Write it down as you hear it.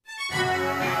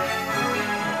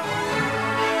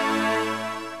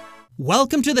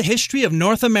Welcome to the History of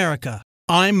North America.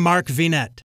 I'm Mark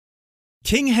Vinet.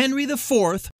 King Henry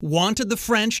IV wanted the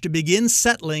French to begin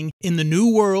settling in the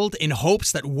New World in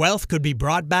hopes that wealth could be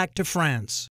brought back to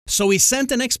France. So he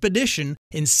sent an expedition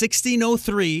in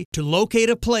 1603 to locate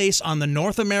a place on the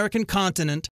North American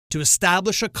continent to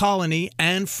establish a colony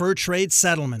and fur trade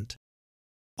settlement.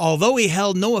 Although he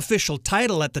held no official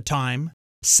title at the time,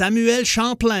 Samuel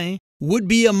Champlain would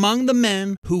be among the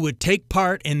men who would take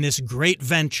part in this great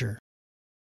venture.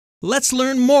 Let's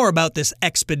learn more about this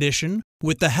expedition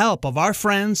with the help of our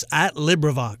friends at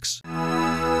LibriVox.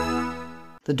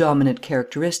 The dominant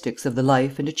characteristics of the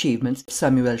life and achievements of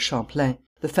Samuel Champlain,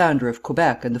 the founder of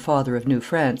Quebec and the father of New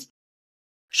France.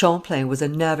 Champlain was a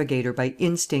navigator by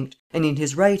instinct, and in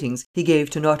his writings he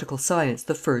gave to nautical science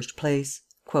the first place.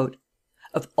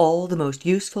 "Of all the most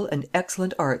useful and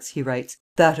excellent arts," he writes,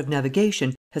 "that of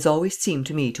navigation has always seemed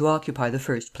to me to occupy the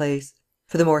first place.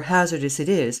 For the more hazardous it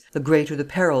is, the greater the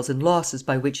perils and losses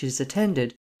by which it is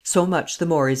attended, so much the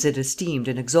more is it esteemed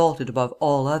and exalted above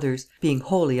all others, being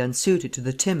wholly unsuited to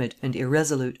the timid and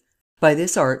irresolute. By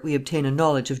this art we obtain a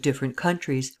knowledge of different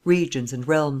countries, regions, and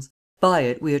realms. By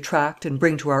it we attract and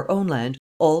bring to our own land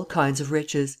all kinds of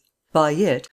riches. By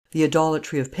it the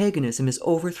idolatry of paganism is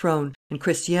overthrown, and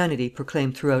Christianity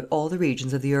proclaimed throughout all the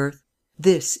regions of the earth.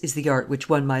 This is the art which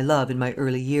won my love in my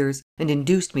early years, and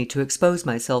induced me to expose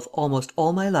myself almost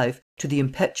all my life to the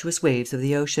impetuous waves of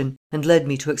the ocean, and led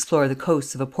me to explore the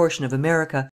coasts of a portion of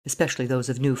America, especially those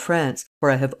of New France, where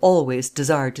I have always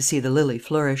desired to see the lily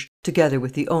flourish, together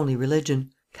with the only religion,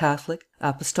 Catholic,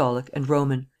 Apostolic, and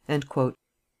Roman."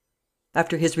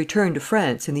 After his return to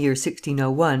France in the year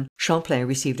 1601, Champlain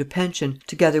received a pension,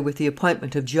 together with the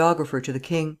appointment of geographer to the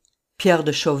king. Pierre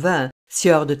de Chauvin,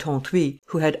 Sieur de Tontuit,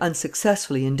 who had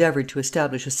unsuccessfully endeavoured to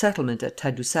establish a settlement at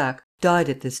Tadoussac, died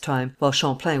at this time, while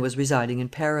Champlain was residing in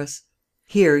Paris.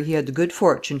 Here he had the good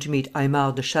fortune to meet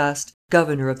Aymar de Chastes,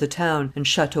 governor of the town and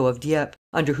chateau of Dieppe,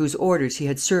 under whose orders he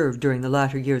had served during the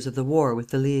latter years of the war with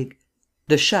the League.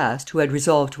 De Chastes, who had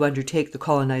resolved to undertake the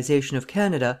colonization of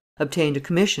Canada, obtained a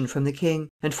commission from the king,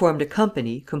 and formed a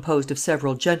company, composed of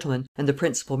several gentlemen and the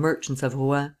principal merchants of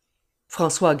Rouen.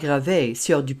 François Gravé,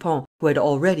 Sieur Dupont, who had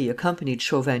already accompanied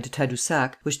Chauvin to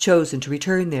Tadoussac, was chosen to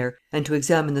return there, and to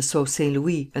examine the Sault St.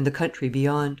 Louis and the country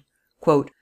beyond.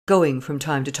 "Going from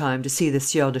time to time to see the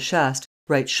Sieur de Chastes,"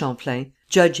 writes Champlain,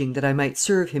 "judging that I might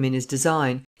serve him in his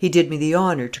design, he did me the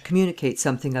honour to communicate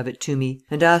something of it to me,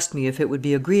 and asked me if it would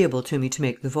be agreeable to me to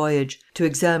make the voyage, to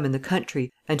examine the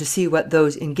country, and to see what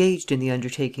those engaged in the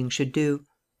undertaking should do.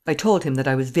 I told him that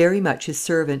I was very much his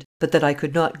servant, but that I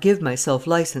could not give myself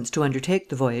license to undertake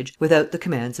the voyage without the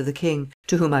commands of the king,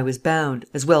 to whom I was bound,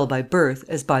 as well by birth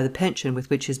as by the pension with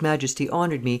which his Majesty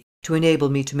honoured me, to enable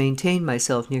me to maintain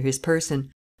myself near his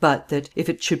person, but that, if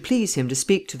it should please him to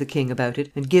speak to the king about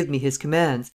it and give me his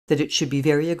commands, that it should be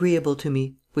very agreeable to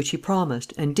me, which he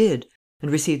promised, and did, and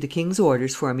received the king's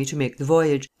orders for me to make the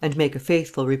voyage, and make a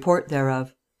faithful report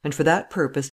thereof. And for that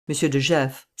purpose, M. de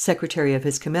Gesvres, secretary of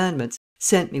his commandments,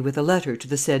 sent me with a letter to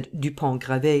the said Dupont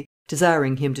Gravé,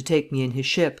 desiring him to take me in his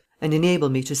ship, and enable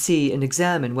me to see and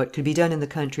examine what could be done in the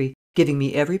country, giving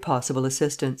me every possible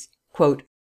assistance.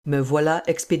 "Me voilà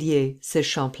expédié," says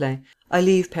Champlain. "I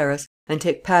leave Paris, and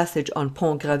take passage on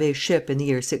Pont Gravé's ship in the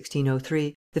year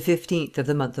 1603, the 15th of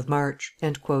the month of March."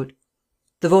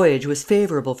 The voyage was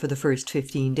favourable for the first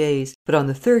 15 days, but on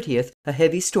the 30th a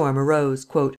heavy storm arose,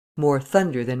 "more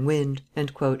thunder than wind,"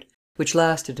 which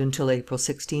lasted until April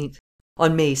 16th.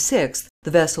 On May 6th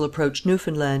the vessel approached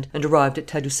Newfoundland, and arrived at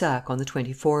Tadoussac on the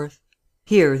 24th.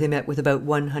 Here they met with about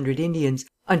 100 Indians,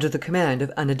 under the command of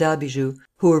Anadabijou,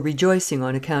 who were rejoicing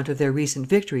on account of their recent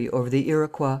victory over the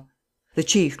Iroquois. The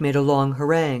chief made a long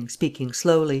harangue, speaking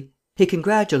slowly. He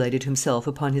congratulated himself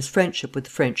upon his friendship with the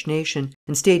French nation,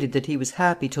 and stated that he was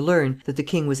happy to learn that the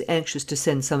king was anxious to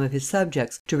send some of his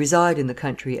subjects to reside in the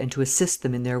country and to assist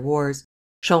them in their wars.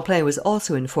 Champlain was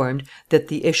also informed that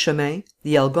the Etchemins,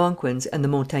 the Algonquins, and the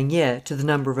Montagnais, to the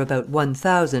number of about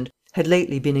 1,000, had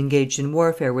lately been engaged in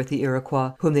warfare with the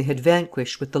Iroquois, whom they had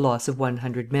vanquished with the loss of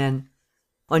 100 men.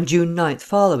 On June 9th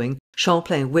following,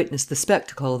 Champlain witnessed the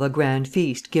spectacle of a grand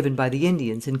feast given by the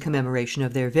Indians in commemoration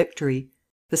of their victory.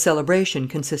 The celebration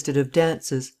consisted of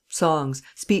dances, songs,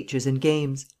 speeches, and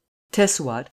games.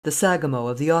 Tessoüat, the Sagamo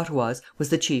of the Ottawas, was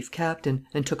the chief captain,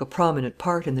 and took a prominent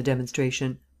part in the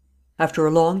demonstration. After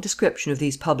a long description of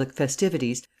these public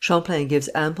festivities, Champlain gives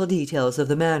ample details of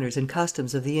the manners and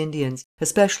customs of the Indians,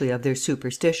 especially of their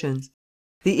superstitions.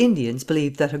 The Indians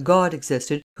believed that a God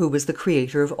existed who was the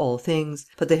creator of all things,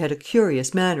 but they had a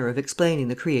curious manner of explaining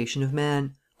the creation of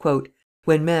man.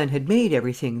 "When man had made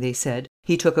everything," they said,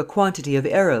 "he took a quantity of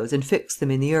arrows and fixed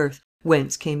them in the earth,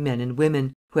 whence came men and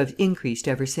women, who have increased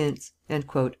ever since."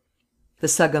 The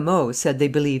Sagamos said they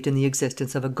believed in the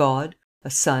existence of a God, a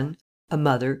Son, a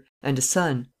Mother, and a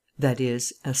Son, that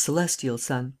is, a celestial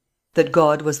Son; that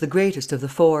God was the greatest of the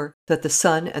four; that the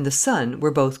Son and the Son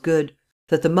were both good;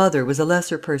 that the Mother was a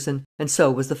lesser person, and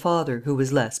so was the Father, who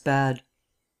was less bad.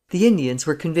 The Indians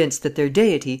were convinced that their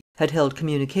deity had held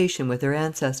communication with their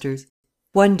ancestors.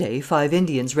 One day 5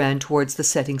 Indians ran towards the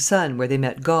setting sun, where they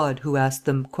met God, who asked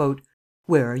them,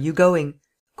 "Where are you going?"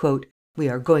 "We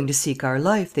are going to seek our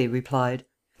life," they replied.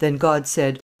 Then God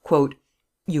said,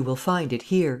 "You will find it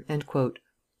here."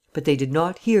 But they did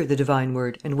not hear the divine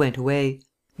word, and went away.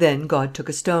 Then God took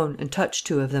a stone, and touched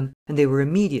 2 of them, and they were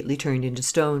immediately turned into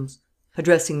stones.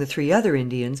 Addressing the 3 other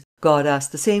Indians, God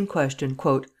asked the same question,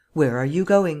 "Where are you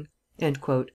going?"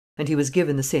 And he was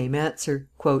given the same answer.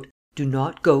 "Do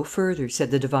not go further,"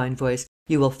 said the divine voice;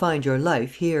 "you will find your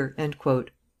life here."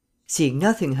 Seeing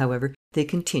nothing, however, they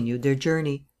continued their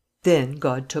journey. Then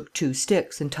God took 2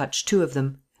 sticks, and touched 2 of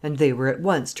them, and they were at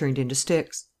once turned into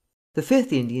sticks. The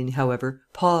 5th Indian, however,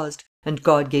 paused, and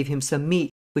God gave him some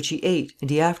meat, which he ate, and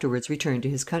he afterwards returned to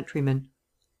his countrymen.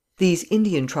 These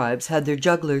Indian tribes had their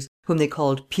jugglers, whom they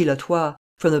called pilatois,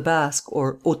 from the Basque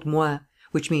or haute-moi,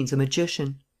 which means a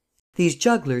magician. These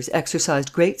jugglers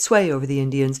exercised great sway over the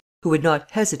Indians, who would not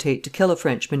hesitate to kill a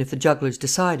Frenchman if the jugglers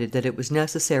decided that it was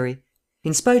necessary.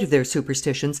 In spite of their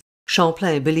superstitions,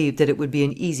 Champlain believed that it would be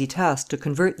an easy task to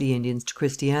convert the Indians to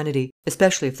Christianity,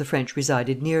 especially if the French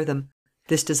resided near them.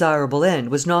 This desirable end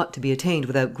was not to be attained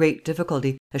without great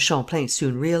difficulty, as Champlain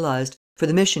soon realized, for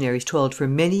the missionaries toiled for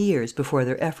many years before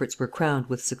their efforts were crowned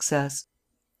with success.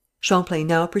 Champlain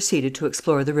now proceeded to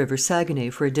explore the river Saguenay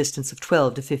for a distance of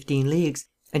 12 to 15 leagues,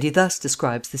 and he thus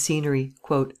describes the scenery: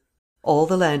 "All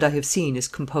the land I have seen is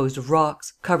composed of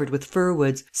rocks, covered with fir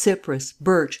woods, cypress,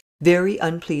 birch, very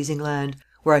unpleasing land,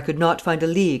 where I could not find a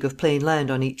league of plain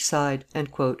land on each side."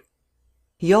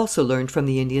 He also learned from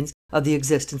the Indians of the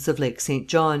existence of Lake St.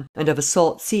 John, and of a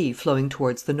salt sea flowing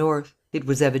towards the north. It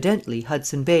was evidently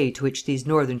Hudson Bay to which these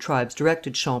northern tribes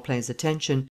directed Champlain's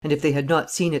attention, and if they had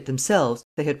not seen it themselves,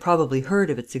 they had probably heard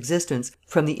of its existence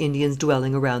from the Indians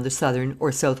dwelling around the southern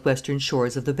or southwestern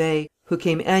shores of the bay, who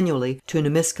came annually to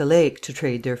Nemisca Lake to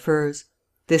trade their furs.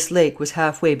 This lake was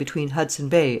half way between Hudson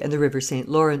Bay and the river St.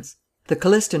 Lawrence. The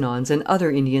Kilistinons and other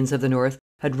Indians of the north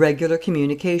had regular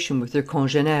communication with their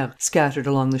congénères scattered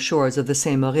along the shores of the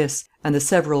St. Maurice and the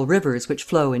several rivers which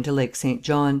flow into Lake St.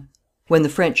 John. When the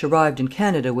French arrived in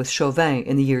Canada with Chauvin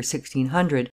in the year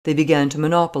 1600, they began to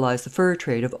monopolize the fur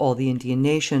trade of all the Indian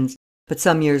nations, but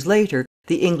some years later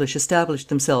the English established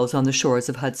themselves on the shores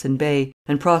of Hudson Bay,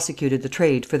 and prosecuted the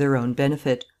trade for their own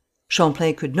benefit.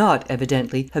 Champlain could not,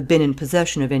 evidently, have been in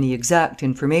possession of any exact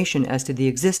information as to the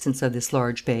existence of this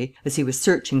large bay, as he was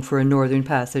searching for a northern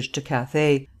passage to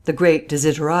Cathay, the great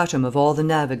desideratum of all the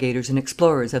navigators and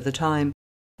explorers of the time.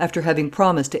 After having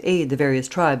promised to aid the various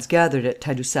tribes gathered at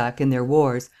Tadousac in their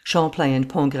wars, Champlain and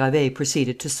Pont Gravé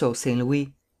proceeded to Sault St.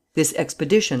 Louis. This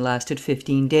expedition lasted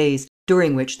 15 days,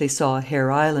 during which they saw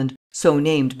Hare Island, so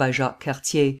named by Jacques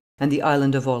Cartier, and the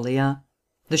island of Orleans.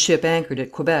 The ship anchored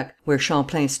at Quebec, where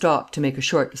Champlain stopped to make a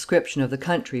short description of the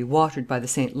country watered by the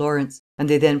St. Lawrence, and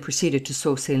they then proceeded to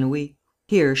Sault St. Louis.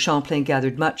 Here Champlain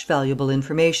gathered much valuable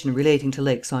information relating to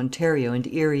Lakes Ontario and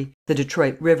Erie, the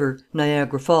Detroit River,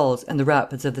 Niagara Falls, and the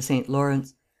rapids of the St.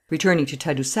 Lawrence. Returning to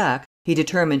Tadousac, he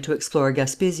determined to explore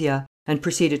Gaspésia, and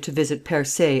proceeded to visit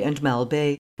Percé and Mal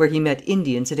Bay, where he met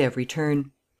Indians at every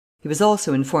turn. He was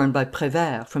also informed by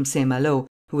Prévert, from St. Malo,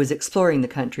 who was exploring the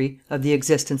country, of the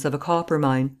existence of a copper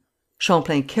mine.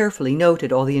 Champlain carefully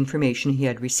noted all the information he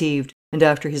had received, and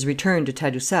after his return to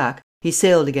Tadousac, he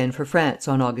sailed again for France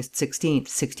on August 16th,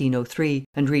 1603,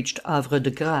 and reached Havre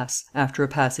de Grâce after a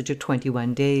passage of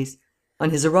 21 days. On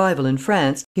his arrival in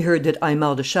France, he heard that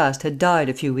Aymar de Chastes had died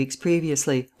a few weeks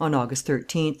previously, on August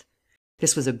 13th.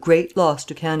 This was a great loss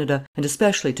to Canada, and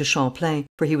especially to Champlain,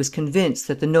 for he was convinced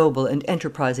that the noble and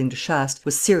enterprising de Chastes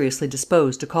was seriously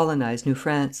disposed to colonize New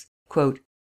France.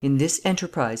 "In this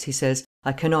enterprise," he says,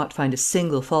 "I cannot find a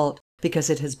single fault,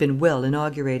 because it has been well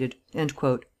inaugurated."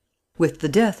 With the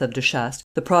death of de Chastes,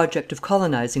 the project of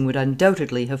colonizing would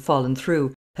undoubtedly have fallen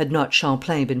through had not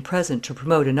Champlain been present to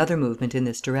promote another movement in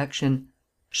this direction.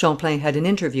 Champlain had an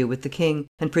interview with the king,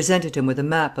 and presented him with a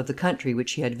map of the country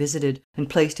which he had visited, and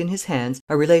placed in his hands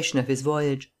a relation of his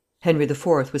voyage. Henry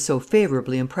IV. Was so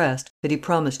favourably impressed that he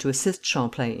promised to assist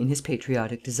Champlain in his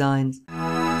patriotic designs.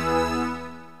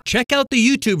 Check out the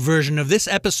YouTube version of this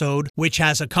episode, which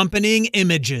has accompanying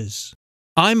images.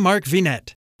 I'm Mark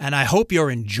Vinette, and I hope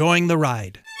you're enjoying the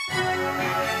ride.